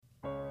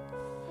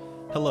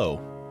Hello,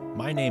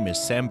 my name is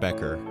Sam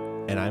Becker,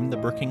 and I'm the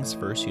Brookings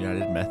First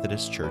United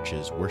Methodist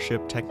Church's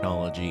Worship,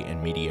 Technology,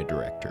 and Media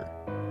Director.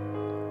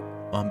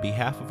 On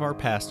behalf of our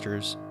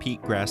pastors,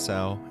 Pete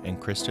Grassow and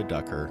Krista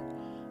Ducker,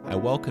 I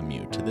welcome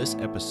you to this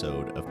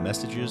episode of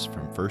Messages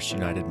from First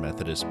United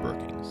Methodist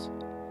Brookings.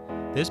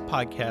 This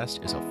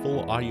podcast is a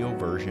full audio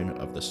version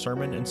of the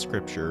sermon and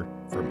scripture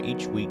from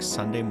each week's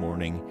Sunday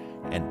morning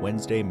and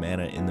Wednesday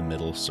Manna in the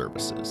Middle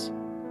services.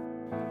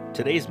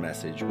 Today's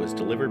message was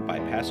delivered by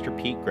Pastor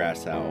Pete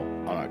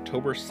Grassow on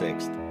October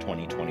 6,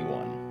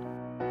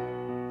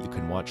 2021. You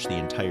can watch the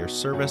entire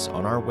service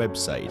on our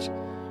website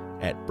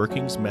at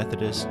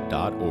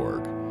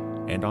brookingsmethodist.org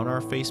and on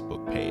our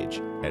Facebook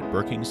page at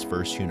Brookings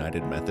First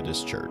United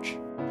Methodist Church.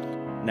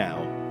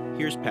 Now,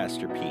 here's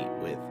Pastor Pete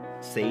with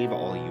Save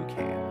All You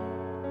Can.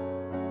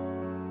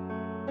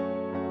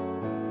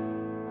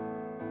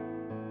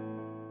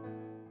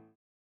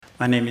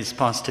 My name is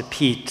Pastor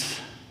Pete.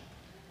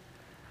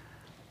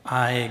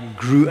 I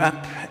grew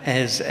up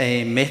as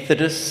a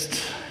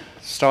Methodist,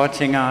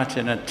 starting out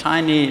in a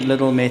tiny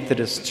little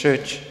Methodist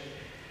church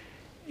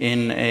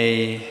in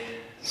a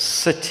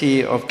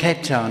city of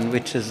Cape Town,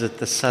 which is at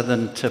the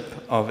southern tip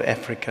of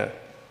Africa.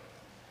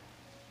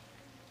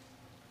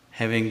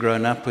 Having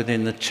grown up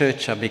within the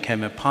church, I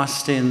became a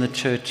pastor in the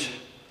church,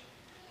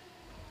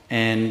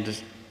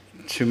 and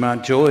to my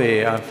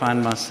joy, I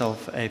find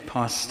myself a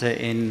pastor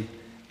in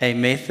a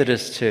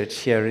Methodist church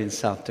here in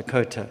South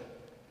Dakota.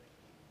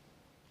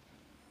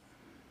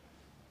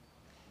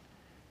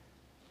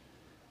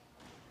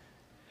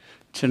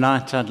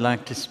 Tonight, I'd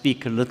like to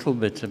speak a little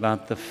bit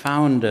about the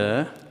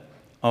founder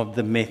of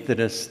the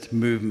Methodist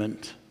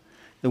movement,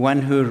 the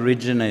one who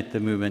originated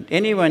the movement.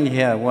 Anyone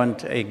here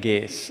want a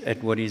guess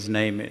at what his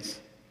name is?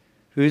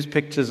 Whose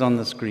picture's on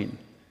the screen?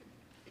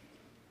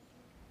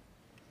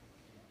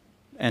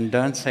 And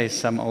don't say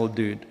some old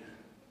dude.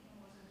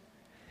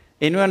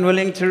 Anyone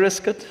willing to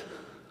risk it?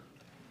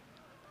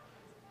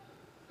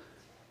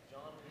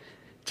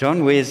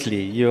 John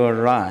Wesley, you're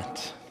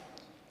right.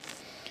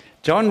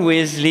 John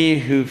Wesley,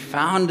 who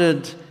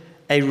founded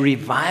a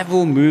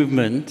revival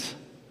movement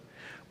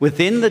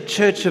within the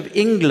Church of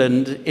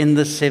England in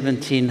the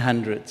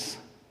 1700s.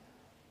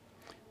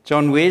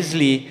 John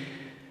Wesley,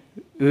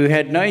 who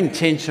had no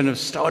intention of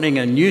starting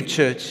a new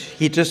church,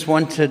 he just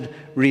wanted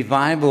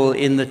revival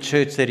in the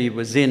church that he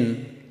was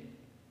in,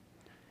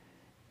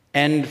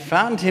 and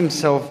found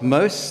himself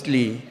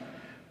mostly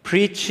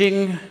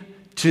preaching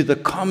to the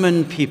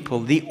common people,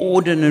 the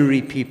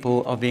ordinary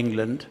people of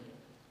England,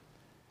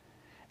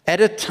 at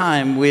a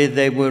time where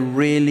they were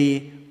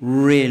really,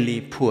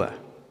 really poor.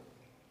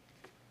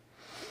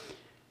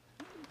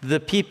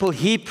 The people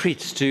he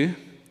preached to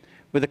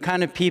were the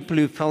kind of people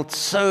who felt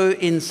so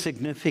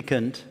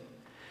insignificant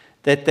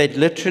that they'd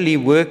literally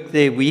work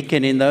their week,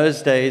 and in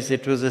those days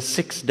it was a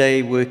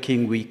 6-day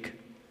working week.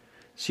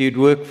 So you'd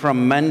work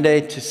from Monday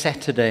to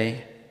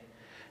Saturday.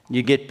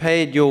 You get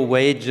paid your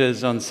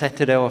wages on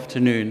Saturday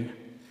afternoon.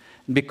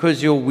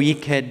 Because your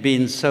week had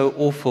been so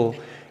awful,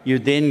 you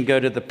then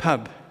go to the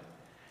pub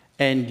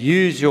and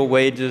use your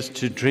wages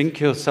to drink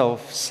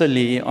yourself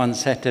silly on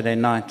Saturday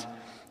night.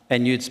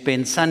 And you'd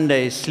spend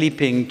Sunday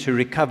sleeping to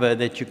recover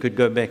that you could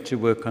go back to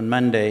work on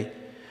Monday.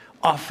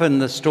 Often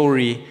the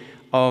story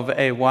of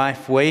a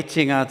wife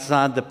waiting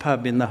outside the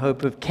pub in the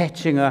hope of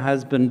catching her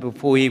husband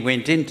before he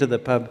went into the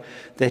pub,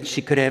 that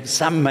she could have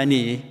some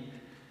money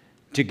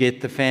to get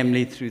the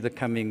family through the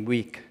coming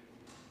week.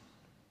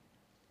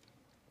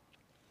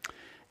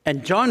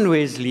 And John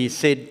Wesley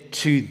said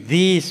to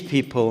these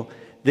people,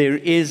 there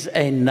is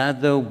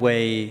another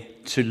way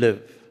to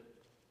live.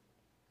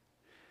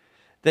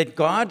 That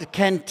God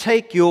can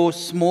take your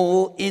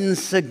small,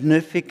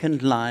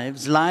 insignificant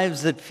lives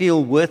that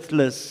feel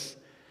worthless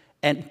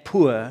and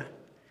poor,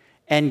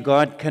 and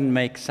God can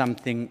make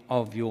something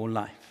of your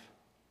life.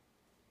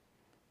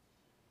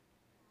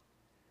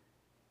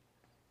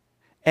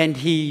 And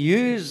he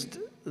used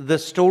the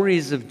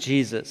stories of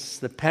Jesus,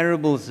 the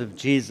parables of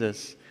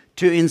Jesus,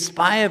 to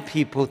inspire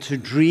people to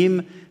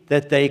dream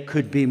that they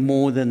could be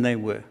more than they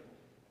were.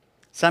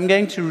 So I'm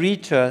going to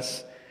read to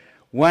us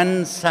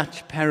one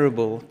such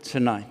parable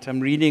tonight.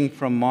 I'm reading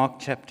from Mark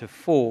chapter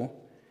 4,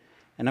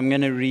 and I'm going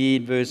to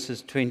read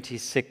verses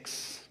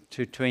 26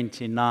 to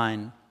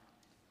 29.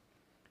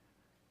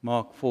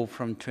 Mark 4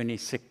 from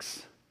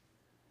 26.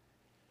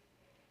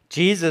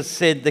 Jesus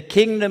said, "The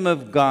kingdom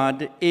of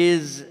God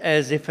is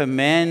as if a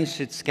man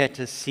should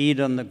scatter seed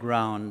on the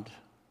ground.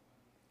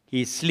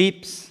 He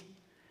sleeps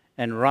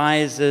and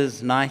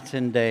rises night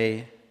and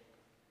day,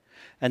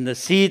 and the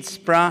seed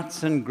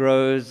sprouts and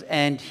grows,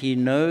 and he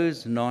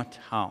knows not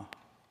how.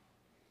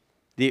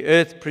 The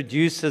earth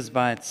produces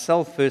by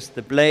itself first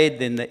the blade,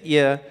 then the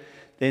ear,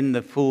 then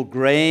the full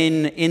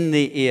grain in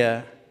the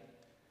ear.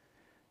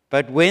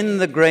 But when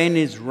the grain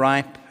is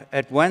ripe,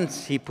 at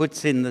once he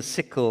puts in the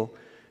sickle,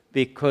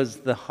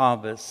 because the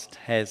harvest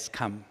has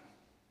come."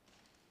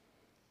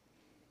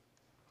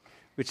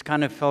 Which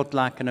kind of felt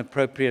like an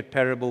appropriate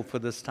parable for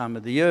this time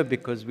of the year,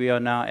 because we are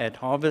now at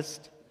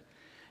harvest,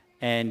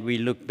 and we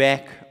look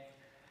back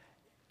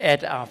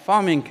at our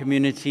farming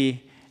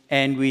community,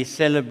 and we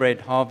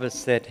celebrate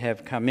harvests that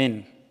have come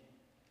in.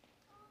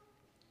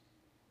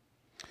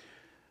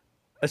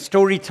 A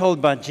story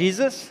told by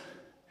Jesus,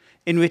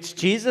 in which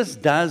Jesus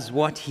does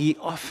what he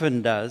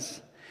often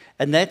does,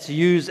 and that's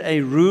use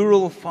a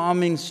rural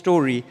farming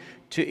story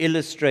to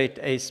illustrate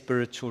a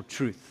spiritual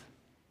truth.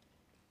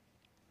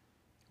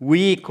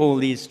 We call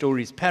these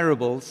stories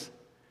parables,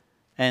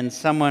 and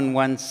someone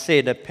once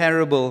said a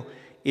parable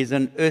is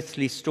an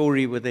earthly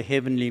story with a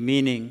heavenly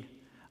meaning.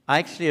 I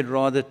actually would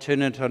rather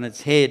turn it on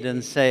its head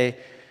and say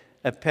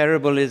a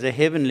parable is a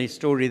heavenly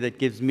story that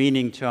gives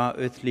meaning to our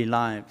earthly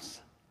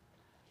lives.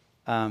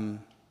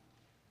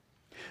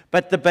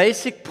 But the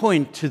basic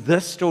point to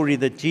this story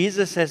that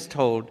Jesus has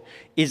told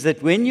is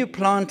that when you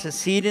plant a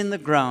seed in the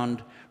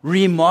ground,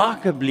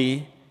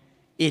 remarkably,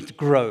 it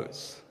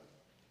grows.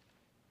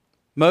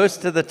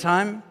 Most of the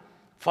time,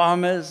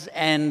 farmers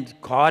and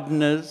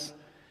gardeners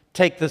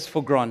take this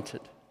for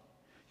granted.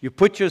 You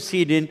put your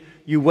seed in,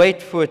 you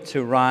wait for it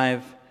to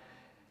arrive,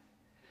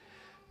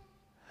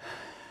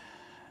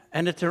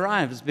 and it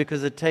arrives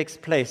because it takes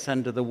place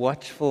under the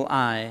watchful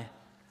eye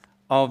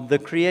of the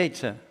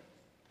Creator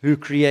who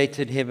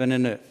created heaven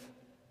and earth.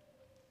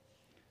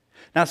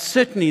 Now,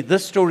 certainly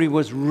this story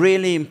was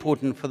really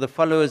important for the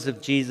followers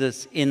of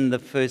Jesus in the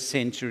first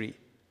century.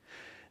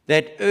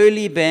 That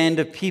early band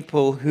of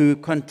people who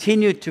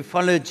continued to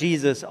follow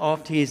Jesus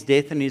after his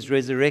death and his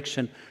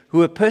resurrection, who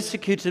were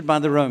persecuted by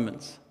the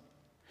Romans,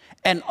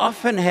 and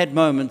often had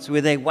moments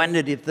where they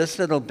wondered if this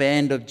little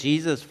band of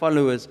Jesus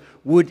followers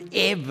would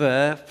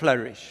ever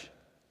flourish,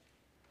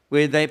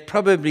 where they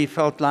probably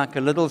felt like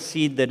a little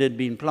seed that had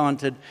been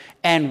planted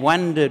and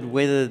wondered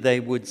whether they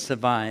would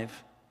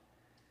survive.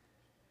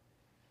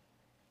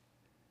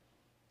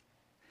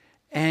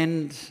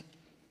 And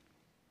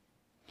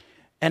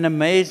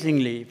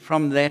amazingly,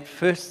 from that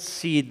first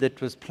seed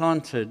that was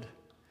planted,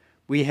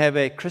 we have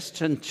a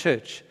Christian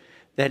church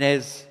that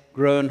has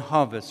grown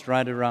harvest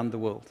right around the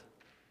world.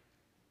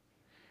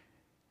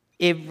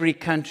 Every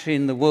country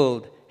in the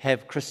world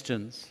have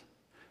Christians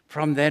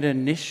from that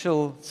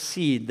initial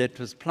seed that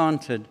was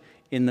planted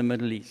in the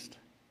Middle East.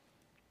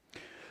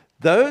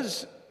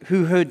 Those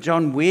who heard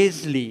John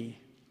Wesley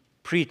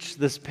preach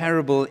this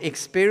parable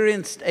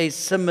experienced a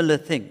similar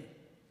thing.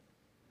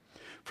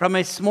 From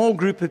a small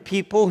group of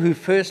people who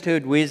first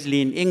heard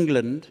Wesley in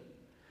England,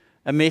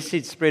 a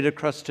message spread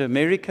across to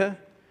America,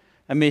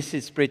 a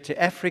message spread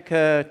to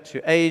Africa,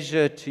 to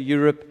Asia, to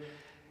Europe,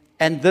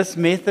 and this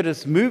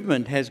Methodist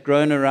movement has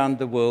grown around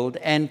the world,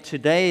 and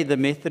today the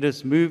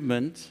Methodist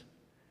movement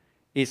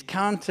is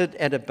counted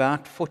at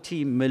about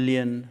 40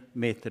 million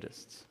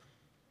Methodists.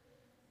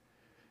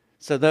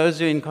 So those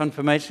who are in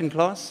confirmation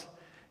class,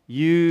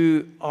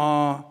 you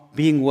are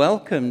being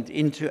welcomed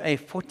into a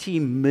 40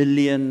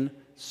 million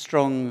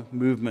strong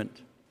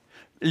movement.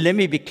 Let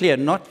me be clear,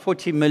 not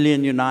 40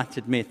 million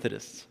United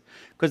Methodists,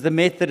 because the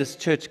Methodist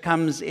Church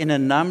comes in a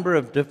number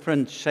of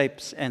different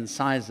shapes and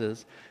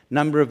sizes,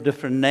 number of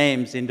different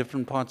names in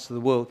different parts of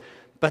the world.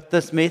 But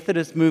this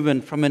Methodist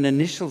movement from an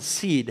initial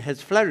seed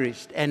has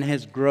flourished and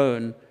has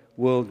grown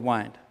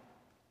worldwide.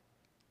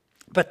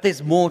 But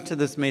there's more to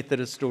this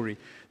Methodist story.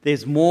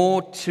 There's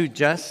more to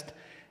just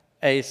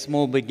a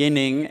small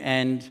beginning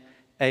and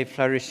a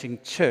flourishing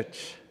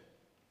church.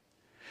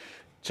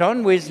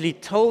 John Wesley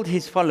told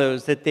his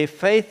followers that their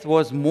faith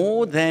was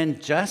more than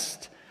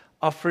just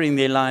offering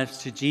their lives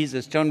to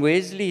Jesus. John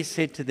Wesley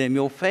said to them,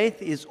 your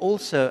faith is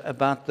also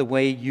about the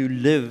way you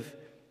live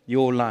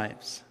your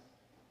lives.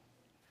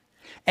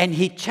 And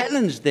he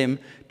challenged them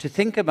to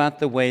think about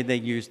the way they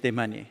used their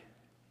money.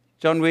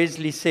 John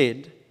Wesley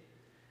said,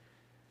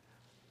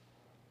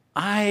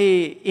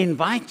 I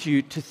invite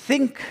you to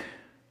think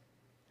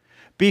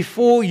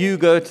before you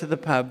go to the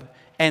pub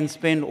and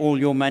spend all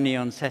your money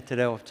on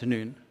Saturday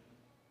afternoon.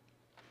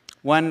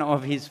 One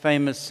of his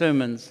famous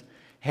sermons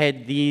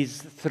had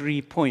these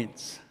 3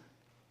 points.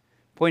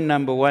 Point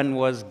number 1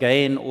 was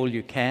gain all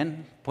you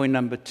can. Point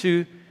number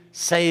 2,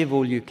 save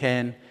all you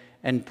can.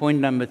 And point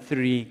number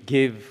 3,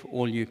 give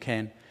all you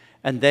can.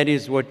 And that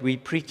is what we're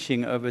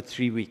preaching over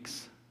 3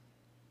 weeks.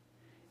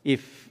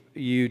 If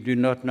you do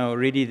not know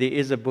already, there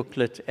is a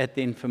booklet at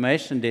the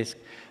information desk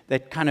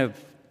that kind of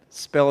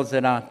spells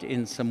it out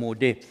in some more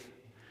depth.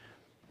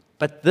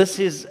 But this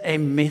is a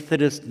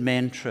Methodist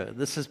mantra.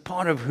 This is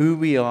part of who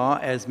we are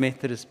as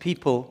Methodist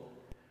people.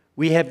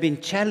 We have been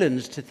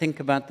challenged to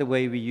think about the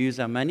way we use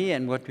our money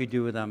and what we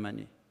do with our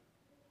money.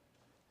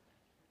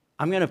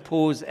 I'm going to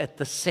pause at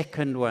the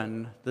second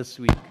one this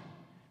week.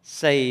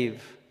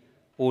 Save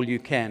all you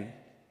can.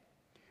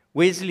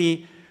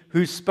 Wesley,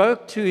 who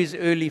spoke to his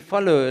early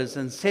followers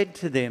and said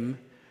to them,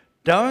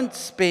 don't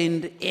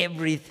spend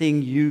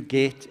everything you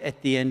get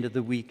at the end of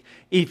the week.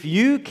 If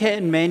you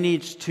can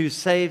manage to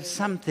save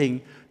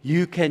something,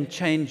 you can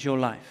change your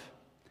life.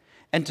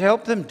 And to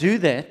help them do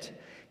that,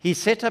 he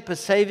set up a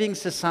saving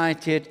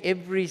society at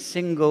every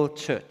single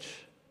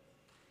church.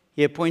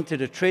 He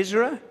appointed a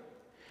treasurer,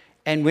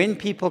 and when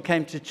people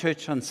came to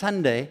church on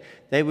Sunday,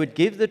 they would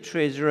give the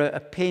treasurer a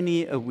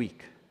penny a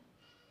week.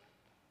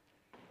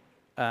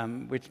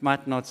 which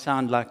might not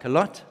sound like a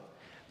lot,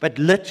 but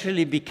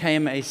literally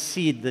became a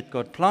seed that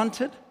got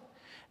planted.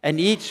 And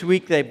each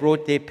week they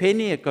brought their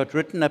penny, it got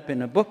written up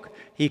in a book.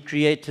 He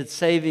created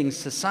saving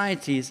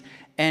societies,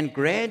 and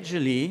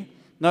gradually,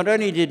 not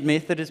only did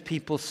Methodist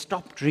people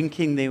stop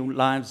drinking their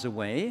lives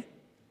away,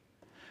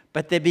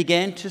 but they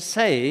began to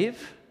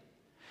save,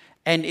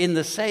 and in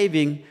the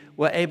saving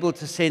were able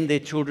to send their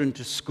children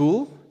to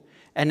school.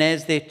 And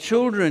as their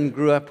children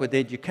grew up with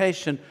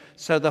education,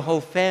 so the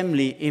whole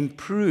family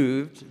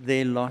improved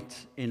their lot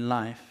in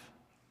life.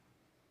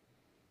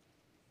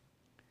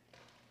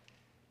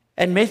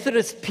 And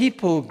Methodist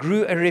people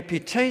grew a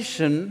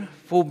reputation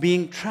for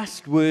being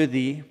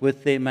trustworthy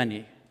with their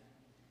money.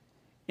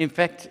 In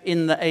fact,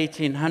 in the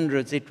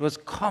 1800s, it was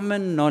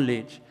common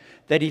knowledge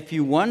that if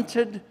you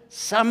wanted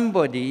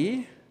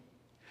somebody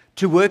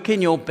to work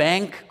in your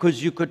bank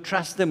because you could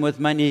trust them with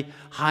money,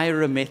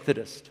 hire a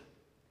Methodist.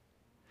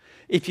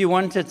 If you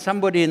wanted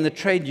somebody in the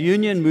trade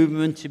union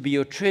movement to be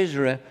your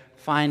treasurer,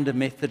 find a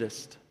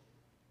Methodist.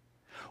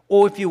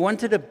 Or if you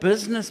wanted a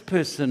business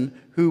person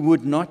who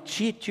would not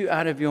cheat you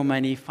out of your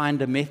money,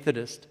 find a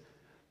Methodist.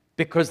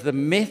 Because the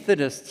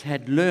Methodists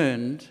had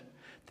learned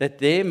that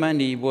their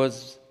money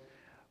was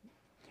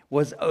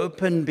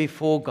open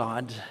before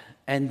God,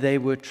 and they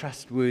were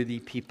trustworthy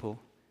people.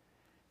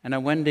 And I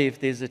wonder if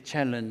there's a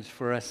challenge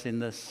for us in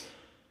this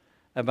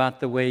about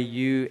the way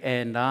you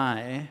and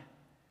I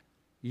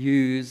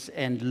use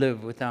and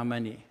live with our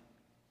money.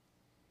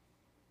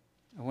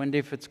 I wonder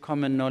if it's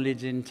common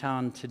knowledge in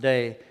town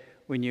today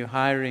when you're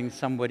hiring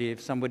somebody,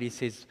 if somebody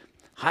says,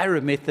 hire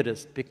a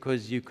Methodist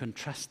because you can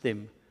trust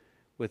them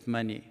with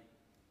money.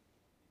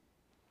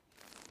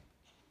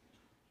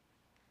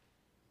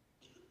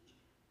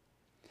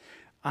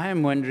 I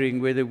am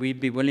wondering whether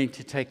we'd be willing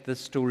to take the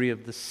story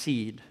of the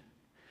seed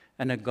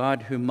and a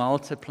God who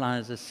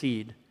multiplies a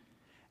seed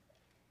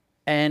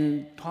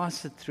and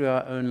pass it through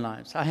our own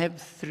lives. I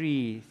have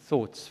 3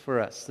 thoughts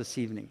for us this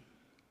evening.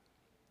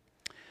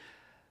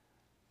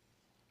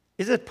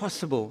 Is it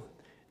possible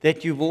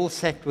that you've all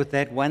sat with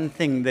that one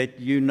thing that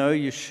you know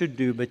you should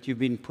do, but you've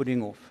been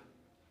putting off?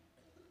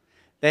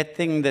 That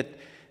thing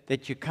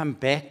that you come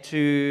back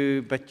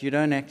to, but you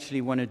don't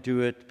actually want to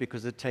do it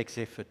because it takes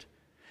effort.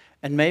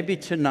 And maybe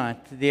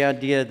tonight, the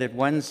idea that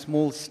one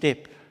small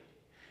step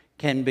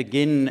can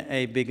begin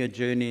a bigger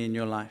journey in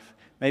your life.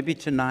 Maybe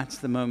tonight's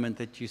the moment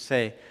that you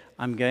say,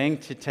 I'm going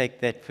to take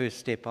that first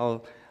step.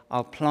 I'll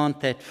plant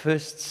that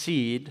first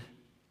seed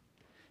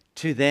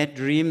to that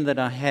dream that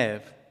I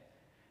have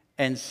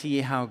and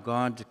see how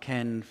God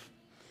can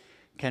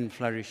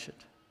flourish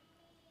it.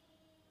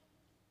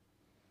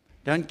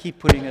 Don't keep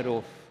putting it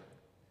off.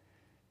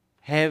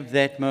 Have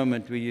that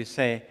moment where you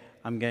say,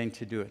 I'm going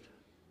to do it.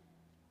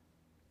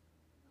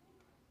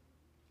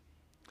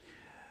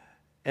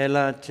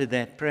 Ella, to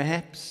that,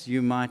 perhaps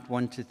you might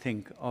want to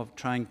think of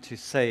trying to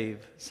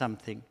save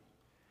something.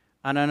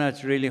 I know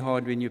it's really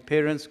hard when you're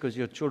parents because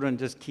your children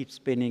just keep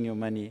spending your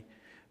money.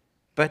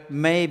 But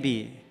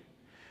maybe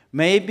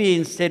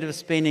instead of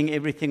spending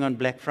everything on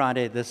Black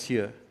Friday this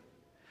year,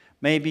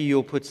 maybe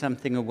you'll put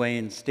something away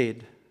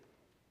instead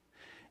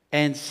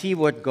and see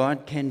what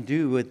God can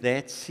do with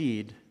that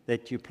seed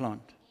that you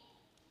plant.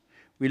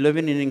 We live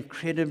in an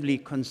incredibly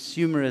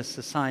consumerist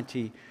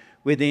society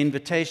where the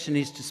invitation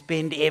is to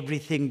spend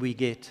everything we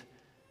get.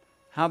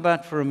 How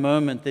about for a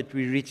moment that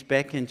we reach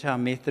back into our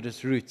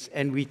Methodist roots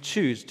and we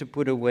choose to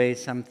put away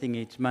something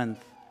each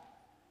month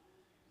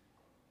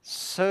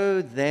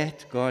so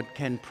that God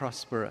can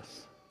prosper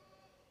us?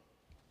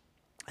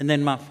 And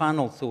then my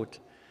final thought,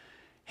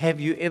 have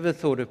you ever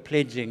thought of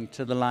pledging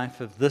to the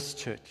life of this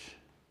church?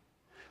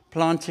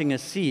 Planting a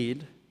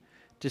seed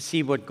to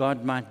see what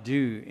God might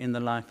do in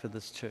the life of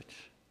this church.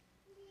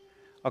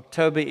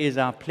 October is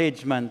our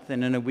pledge month,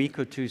 and in a week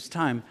or two's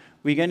time,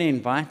 we're going to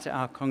invite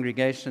our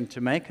congregation to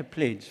make a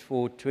pledge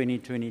for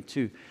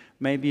 2022.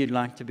 Maybe you'd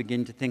like to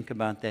begin to think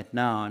about that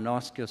now and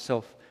ask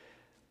yourself,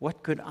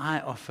 what could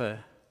I offer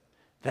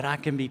that I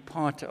can be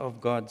part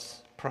of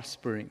God's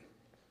prospering?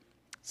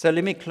 So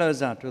let me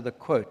close out with a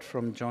quote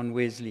from John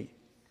Wesley.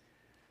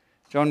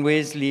 John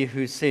Wesley,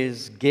 who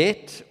says,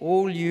 "Get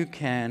all you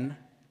can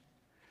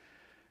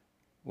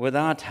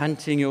without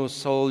hunting your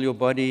soul, your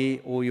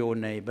body, or your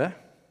neighbor.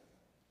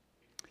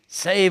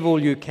 Save all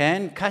you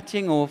can,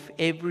 cutting off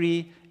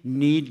every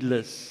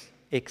needless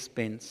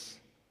expense.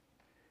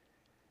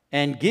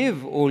 And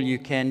give all you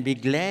can, be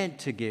glad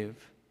to give,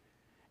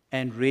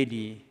 and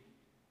ready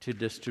to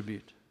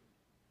distribute."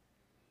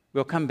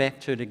 We'll come back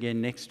to it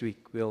again next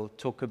week. We'll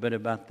talk a bit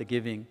about the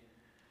giving.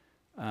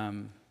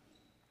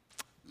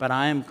 But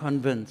I am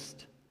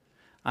convinced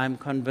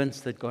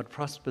that God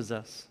prospers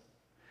us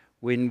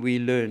when we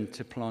learn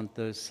to plant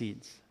those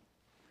seeds.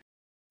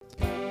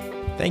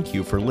 Thank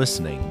you for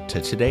listening to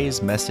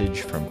today's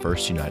message from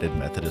First United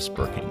Methodist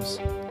Brookings.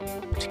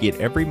 To get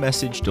every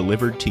message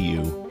delivered to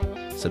you,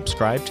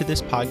 subscribe to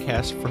this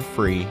podcast for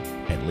free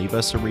and leave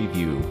us a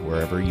review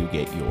wherever you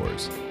get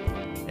yours.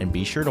 And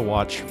be sure to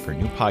watch for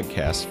new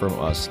podcasts from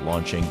us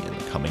launching in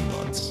the coming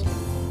months.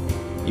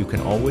 You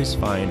can always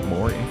find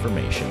more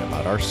information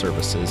about our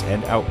services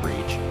and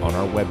outreach on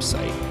our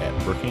website at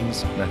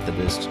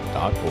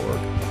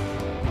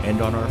brookingsmethodist.org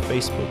and on our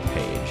Facebook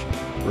page,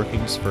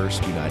 Brookings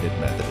First United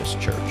Methodist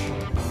Church.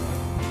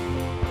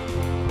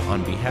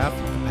 On behalf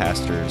of the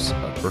pastors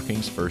of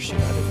Brookings First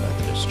United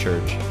Methodist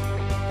Church,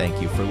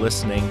 thank you for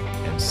listening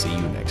and see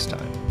you next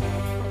time.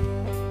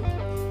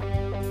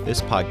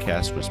 This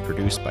podcast was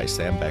produced by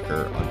Sam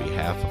Becker on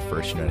behalf of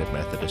First United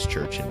Methodist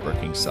Church in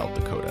Brookings, South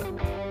Dakota.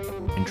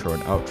 Intro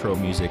and outro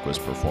music was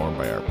performed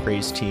by our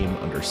praise team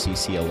under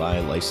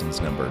CCLI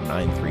license number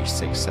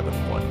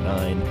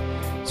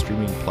 936719,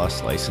 Streaming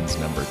Plus license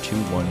number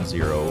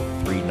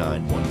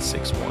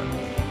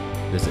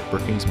 21039161. Visit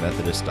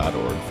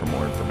brookingsmethodist.org for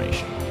more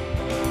information.